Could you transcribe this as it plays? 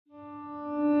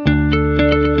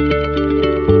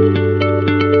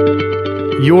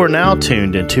You are now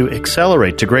tuned into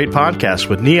Accelerate to Great Podcast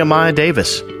with Nehemiah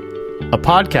Davis, a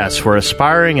podcast for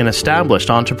aspiring and established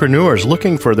entrepreneurs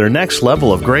looking for their next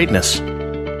level of greatness.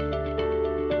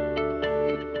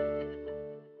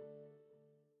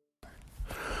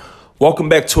 Welcome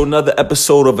back to another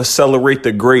episode of Accelerate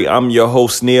the Great. I'm your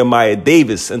host, Nehemiah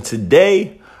Davis, and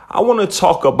today I want to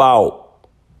talk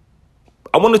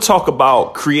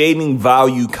about creating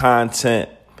value content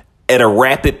at a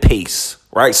rapid pace.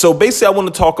 Right. So basically, I want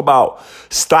to talk about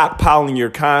stockpiling your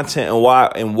content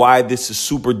and why this is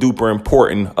super duper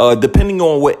important, depending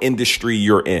on what industry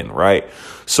you're in. Right.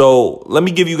 So let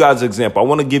me give you guys an example. I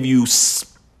want to give you,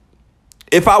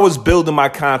 if I was building my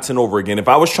content over again, if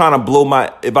I was trying to grow my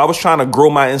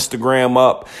Instagram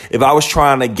up, if I was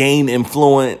trying to gain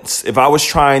influence, if I was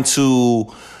trying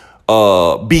to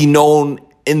be known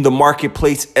in the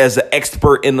marketplace as an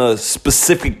expert in a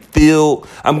specific field,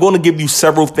 I'm going to give you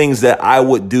several things that I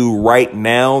would do right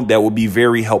now that would be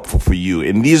very helpful for you.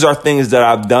 And these are things that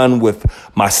I've done with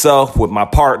myself, with my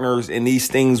partners, and these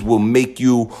things will make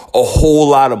you a whole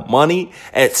lot of money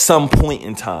at some point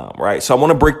in time, right? So I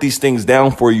want to break these things down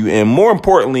for you. And more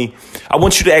importantly, I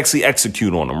want you to actually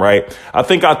execute on them, right? I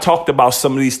think I talked about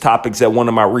some of these topics at one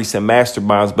of my recent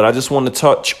masterminds, but I just want to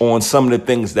touch on some of the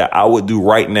things that I would do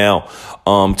right now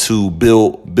to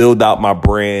build out my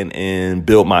brand and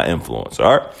build my influence.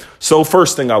 All right. So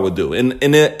first thing I would do, and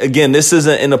again, this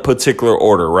isn't in a particular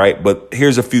order, right? But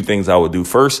here's a few things I would do.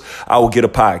 First, I would get a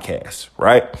podcast,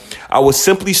 right? I would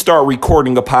simply start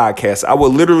recording a podcast. I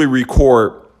would literally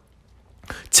record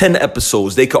 10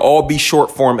 episodes. They could all be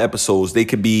short form episodes. They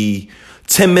could be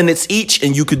 10 minutes each,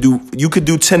 and you could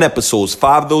do 10 episodes,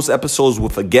 5 of those episodes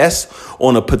with a guest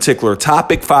on a particular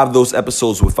topic, 5 of those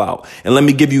episodes without. And let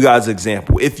me give you guys an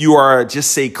example. If you are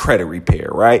just say credit repair,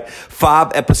 right?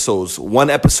 5 episodes. One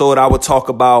episode, I would talk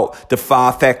about the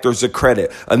 5 factors of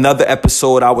credit. Another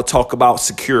episode, I would talk about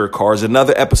secure cards.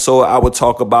 Another episode, I would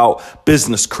talk about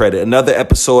business credit. Another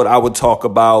episode, I would talk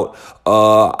about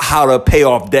how to pay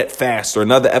off debt faster.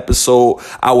 Another episode,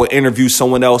 I would interview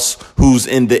someone else who's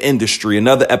in the industry.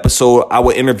 Another episode, I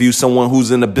would interview someone who's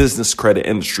in the business credit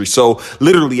industry. So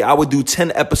literally, I would do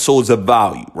 10 episodes of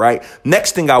value, right?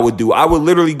 Next thing I would do, I would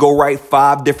literally go write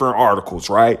 5 different articles,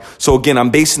 right? So again,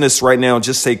 I'm basing this right now on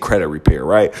just say credit repair,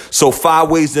 right? So 5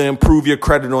 ways to improve your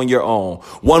credit on your own.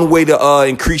 1 way to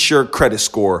increase your credit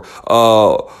score.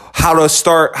 How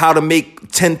to make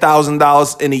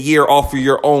 $10,000 in a year off of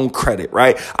your own credit,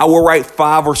 right? I will write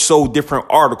 5 or so different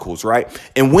articles, right?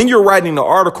 And when you're writing the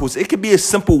articles, it could be a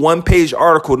simple 1-page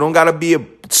article. It don't got to be a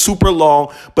super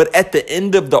long, but at the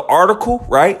end of the article,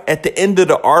 right? At the end of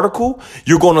the article,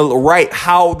 you're going to write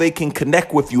how they can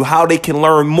connect with you, how they can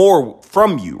learn more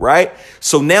from you, right?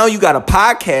 So now you got a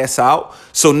podcast out.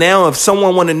 So now if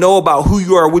someone want to know about who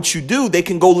you are, what you do, they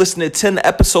can go listen to 10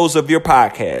 episodes of your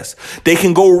podcast. They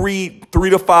can go read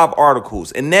 3 to 5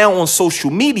 articles. And now on social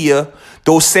media,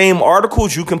 those same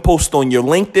articles you can post on your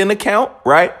LinkedIn account,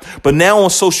 right? But now on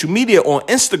social media, on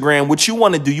Instagram, what you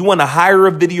want to do, you want to hire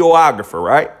a videographer,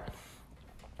 right?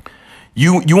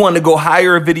 You want to go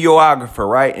hire a videographer,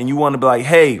 right? And you want to be like,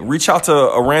 hey, reach out to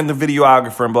a random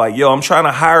videographer and be like, yo, I'm trying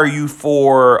to hire you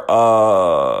for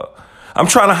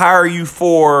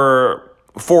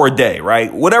a day,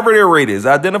 right? Whatever their rate is,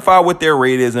 identify what their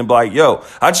rate is and be like, yo,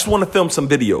 I just want to film some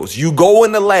videos. You go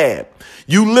in the lab.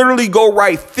 You literally go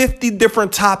write 50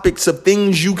 different topics of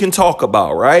things you can talk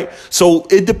about, right? So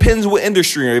it depends what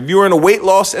industry you're in. If you're in a weight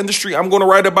loss industry, I'm going to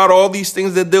write about all these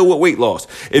things that deal with weight loss.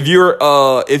 If you're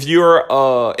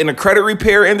in a credit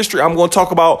repair industry, I'm going to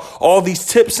talk about all these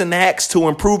tips and hacks to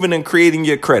improving and creating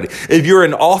your credit. If you're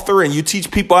an author and you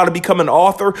teach people how to become an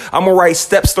author, I'm going to write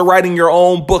steps to writing your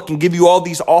own book and give you all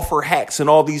these author hacks and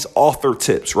all these author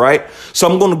tips, right? So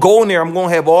I'm going to go in there. I'm going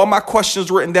to have all my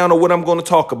questions written down of what I'm going to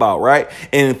talk about, right?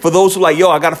 And for those who are like,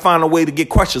 yo, I got to find a way to get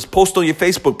questions, post on your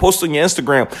Facebook, post on your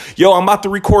Instagram. Yo, I'm about to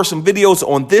record some videos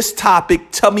on this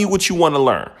topic. Tell me what you want to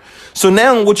learn. So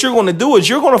now what you're going to do is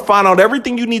you're going to find out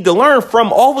everything you need to learn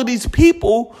from all of these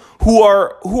people who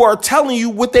are telling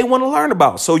you what they want to learn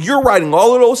about. So you're writing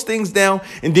all of those things down,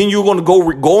 and then you're going to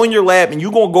go in your lab and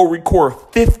you're going to go record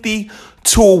 50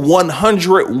 to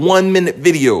 100 1-minute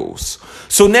videos.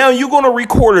 So now you're going to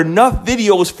record enough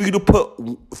videos for you to put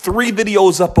 3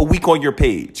 videos up a week on your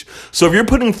page. So if you're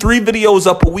putting 3 videos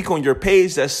up a week on your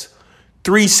page, that's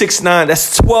 3, 6, 9,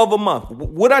 that's 12 a month.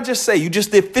 What'd I just say? You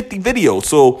just did 50 videos.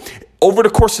 So over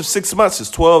the course of 6 months, it's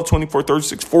 12, 24,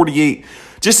 36, 48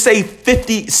 Just say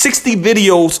 50, 60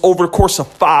 videos over the course of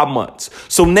 5 months.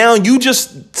 So now you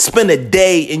just spend a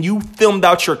day and you filmed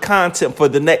out your content for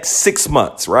the next 6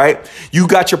 months, right? You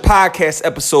got your podcast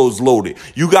episodes loaded.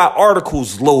 You got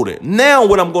articles loaded. Now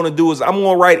what I'm going to do is I'm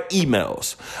going to write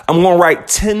emails. I'm going to write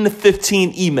 10 to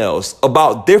 15 emails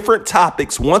about different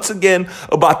topics. Once again,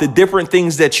 about the different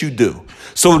things that you do.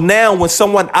 So now when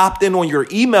someone opt in on your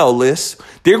email list,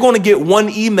 they're going to get one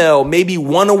email, maybe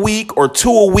one a week or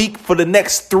two a week for the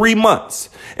next 3 months.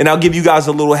 And I'll give you guys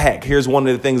a little hack. Here's one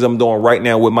of the things I'm doing right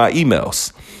now with my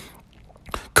emails.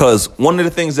 Because one of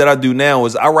the things that I do now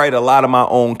is I write a lot of my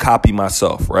own copy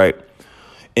myself, right?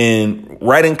 And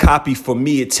writing copy for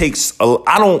me, it takes,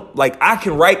 I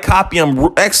can write copy.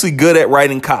 I'm actually good at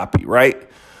writing copy, right?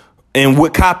 And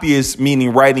what copy is,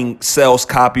 meaning writing sales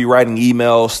copy, writing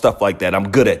emails, stuff like that.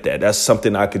 I'm good at that. That's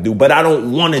something I could do, but I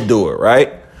don't want to do it,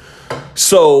 right?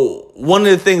 So one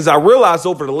of the things I realized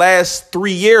over the last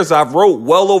 3 years, I've wrote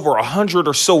well over 100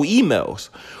 or so emails.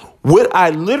 What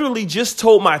I literally just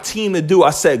told my team to do,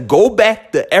 I said, go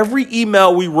back to every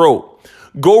email we wrote.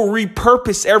 Go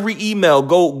repurpose every email.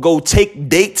 Go take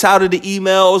dates out of the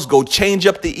emails. Go change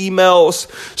up the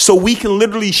emails so we can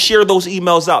literally share those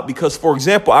emails out. Because, for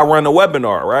example, I run a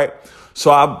webinar, right?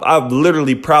 So I've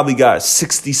literally probably got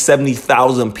 60,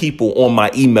 70,000 people on my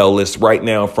email list right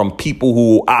now from people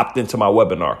who opt into my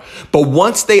webinar. But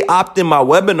once they opt in my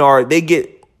webinar, they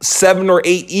get 7 or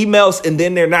 8 emails and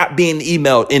then they're not being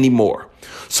emailed anymore.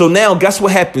 So now guess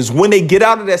what happens when they get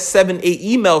out of that 7, 8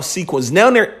 email sequence? Now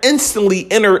they're instantly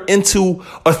entered into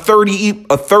a 30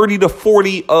 to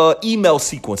 40 email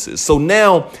sequences. So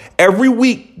now every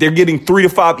week they're getting 3 to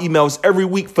 5 emails every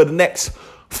week for the next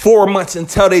 4 months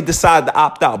until they decide to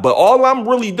opt out. But all I'm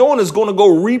really doing is going to go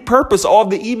repurpose all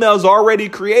the emails already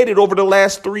created over the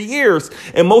last 3 years.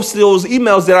 And most of those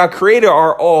emails that I created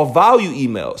are all value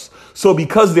emails. So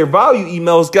because they're value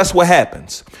emails, guess what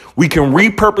happens? We can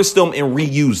repurpose them and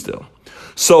reuse them.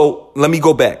 So let me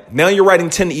go back. Now you're writing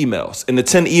 10 emails and the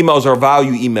 10 emails are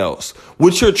value emails.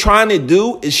 What you're trying to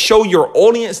do is show your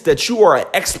audience that you are an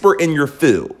expert in your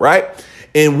field, right?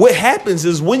 And what happens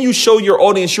is when you show your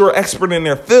audience you're an expert in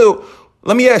their field,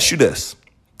 let me ask you this.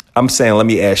 Let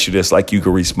me ask you this like you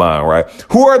can respond, right?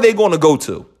 Who are they going to go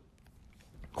to?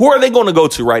 Who are they going to go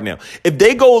to right now? If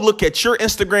they go look at your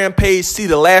Instagram page, see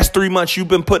the last 3 months you've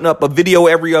been putting up a video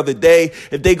every other day.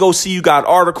 If they go see you got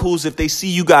articles, if they see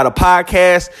you got a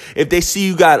podcast, if they see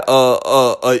you got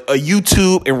a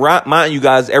YouTube, and mind you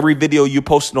guys, every video you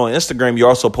posting on Instagram, you're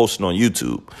also posting on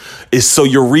YouTube. So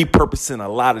you're repurposing a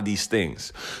lot of these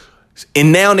things.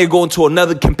 And now they're going to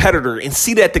another competitor and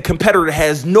see that the competitor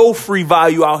has no free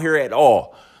value out here at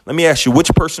all. Let me ask you, which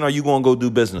person are you going to go do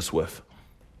business with?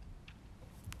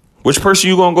 Which person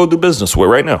you going to go do business with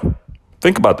right now?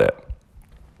 Think about that.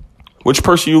 Which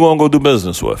person you going to go do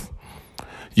business with?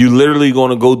 You literally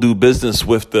going to go do business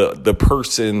with the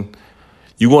person.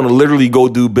 You want to literally go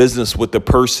do business with the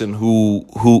person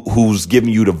who's giving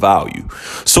you the value.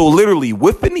 So literally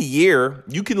within a year,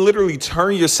 you can literally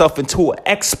turn yourself into an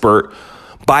expert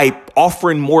by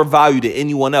offering more value to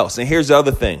anyone else. And here's the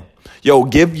other thing.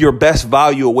 Give your best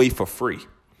value away for free.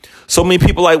 So many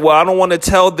people are like, well, I don't want to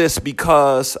tell this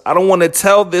because I don't want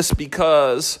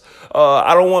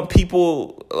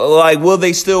people like, will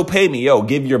they still pay me?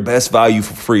 Give your best value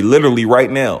for free. Literally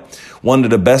right now. One of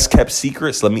the best kept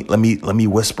secrets, let me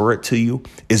whisper it to you,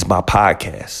 is my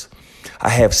podcast. I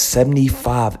have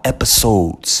 75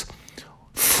 episodes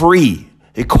free.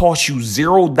 It costs you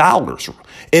 $0.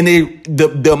 And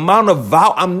the amount of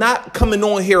value, I'm not coming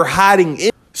on here hiding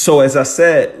it. So as I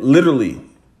said, literally,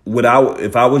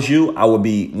 if I was you, I would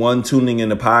be tuning in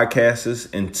the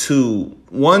podcasts and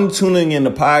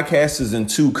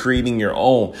two, creating your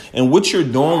own. And what you're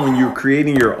doing when you're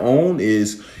creating your own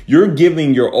is you're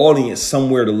giving your audience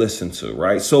somewhere to listen to,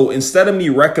 right? So instead of me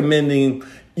recommending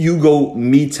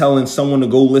me telling someone to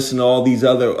go listen to all these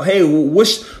other, hey, what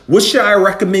should I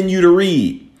recommend you to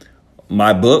read?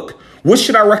 My book. What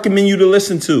should I recommend you to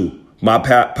listen to? My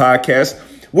podcast.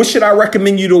 What should I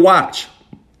recommend you to watch?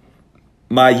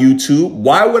 My YouTube.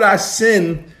 Why would I ask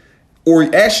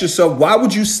yourself, why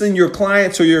would you send your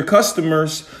clients or your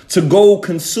customers to go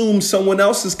consume someone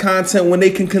else's content when they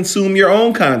can consume your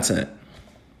own content?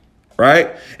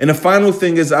 Right? And the final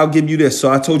thing is I'll give you this.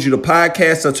 So I told you the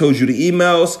podcast, I told you the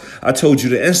emails, I told you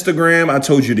the Instagram, I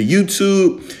told you the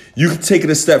YouTube. You can take it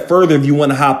a step further if you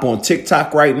want to hop on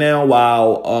TikTok right now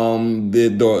while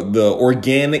the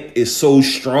organic is so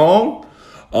strong.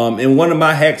 And one of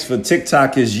my hacks for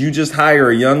TikTok is you just hire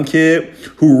a young kid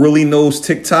who really knows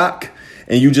TikTok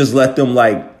and you just let them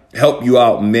help you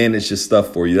out and manage your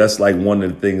stuff for you. That's like one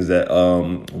of the things that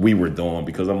we were doing,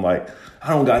 because I'm like, I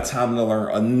don't got time to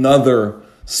learn another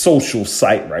social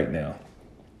site right now.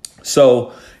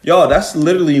 So, y'all, that's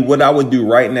literally what I would do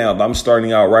right now. If I'm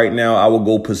starting out right now, I would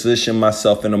go position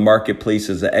myself in the marketplace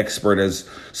as an expert, as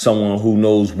someone who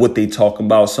knows what they talk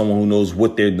about, someone who knows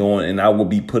what they're doing. And I will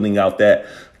be putting out that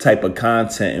type of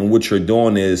content. And what you're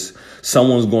doing is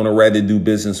someone's going to rather do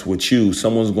business with you.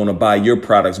 Someone's going to buy your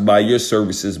products, buy your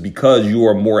services, because you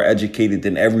are more educated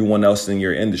than everyone else in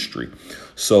your industry.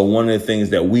 So one of the things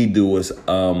that we do is,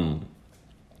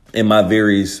 in my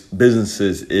various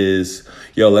businesses is,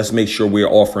 let's make sure we're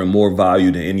offering more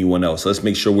value than anyone else. Let's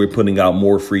make sure we're putting out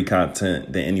more free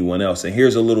content than anyone else. And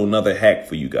here's another hack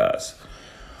for you guys.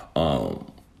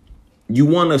 You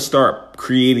want to start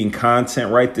creating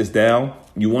content. Write this down.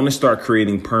 You want to start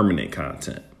creating permanent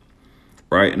content,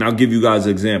 right? And I'll give you guys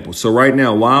an example. So right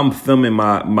now, while I'm filming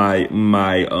while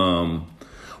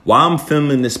I'm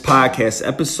filming this podcast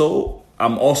episode,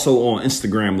 I'm also on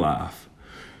Instagram Live.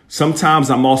 Sometimes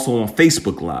I'm also on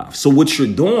Facebook Live. So what you're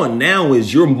doing now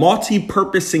is you're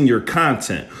multi-purposing your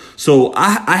content. So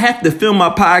I have to film my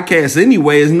podcast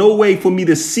anyway. There's no way for me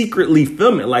to secretly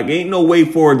film it. Like, ain't no way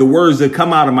for the words to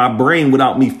come out of my brain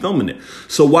without me filming it.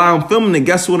 So while I'm filming it,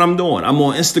 guess what I'm doing? I'm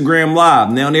on Instagram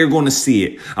Live. Now they're going to see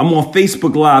it. I'm on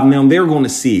Facebook Live. Now they're going to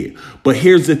see it. But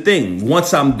here's the thing.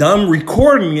 Once I'm done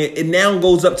recording it, it now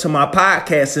goes up to my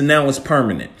podcast, and now it's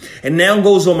permanent. And now it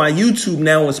goes on my YouTube.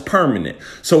 Now it's permanent.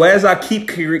 So as I keep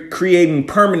creating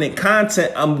permanent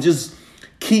content, I'm just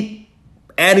keep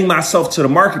adding myself to the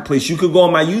marketplace. You could go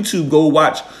on my YouTube, go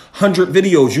watch 100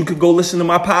 videos. You could go listen to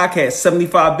my podcast,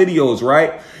 75 videos,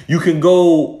 right? You can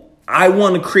go, I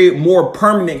want to create more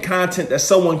permanent content that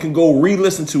someone can go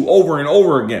re-listen to over and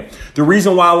over again. The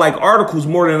reason why I like articles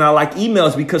more than I like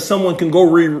emails, because someone can go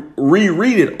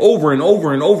reread it over and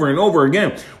over and over and over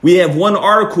again. We have one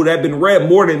article that's been read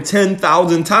more than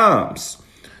 10,000 times.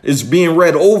 It's being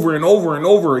read over and over and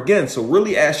over again. So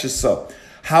really ask yourself,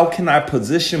 how can I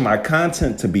position my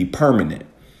content to be permanent?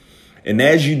 And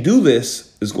as you do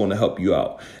this, it's going to help you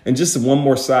out. And just one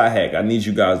more side hack. I need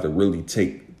you guys to really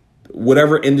take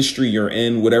whatever industry you're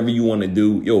in, whatever you want to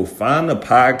do. Find a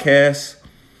podcast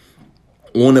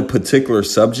on a particular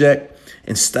subject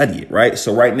and study it, right?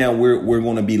 So right now we're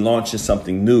going to be launching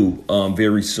something new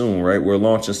very soon, right? We're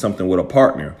launching something with a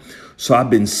partner. So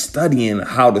I've been studying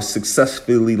how to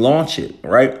successfully launch it,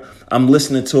 right? I'm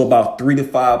listening to about 3 to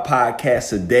 5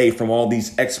 podcasts a day from all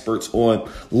these experts on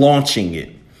launching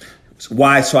it.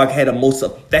 Why? So I had the most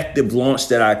effective launch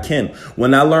that I can.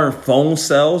 When I learned phone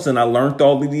sales and I learned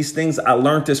all of these things, I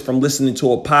learned this from listening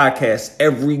to a podcast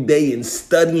every day and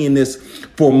studying this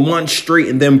for months straight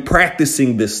and then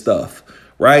practicing this stuff,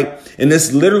 right? And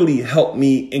this literally helped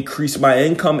me increase my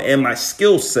income and my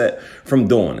skill set from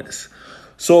doing this.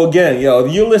 So again,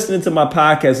 if you're listening to my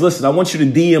podcast, listen, I want you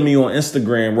to DM me on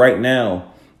Instagram right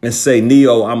now and say,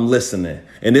 Neo, I'm listening.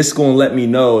 And it's going to let me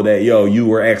know that, you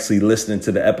were actually listening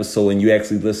to the episode and you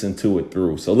actually listened to it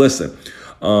through. So listen,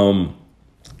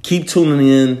 keep tuning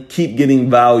in, keep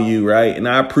getting value, right? And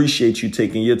I appreciate you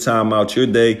taking your time out your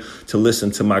day to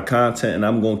listen to my content. And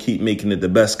I'm going to keep making it the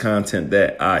best content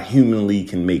that I humanly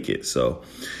can make it. So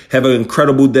have an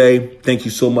incredible day. Thank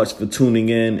you so much for tuning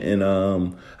in. And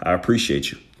I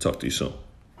appreciate you. Talk to you soon.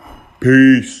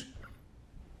 Peace.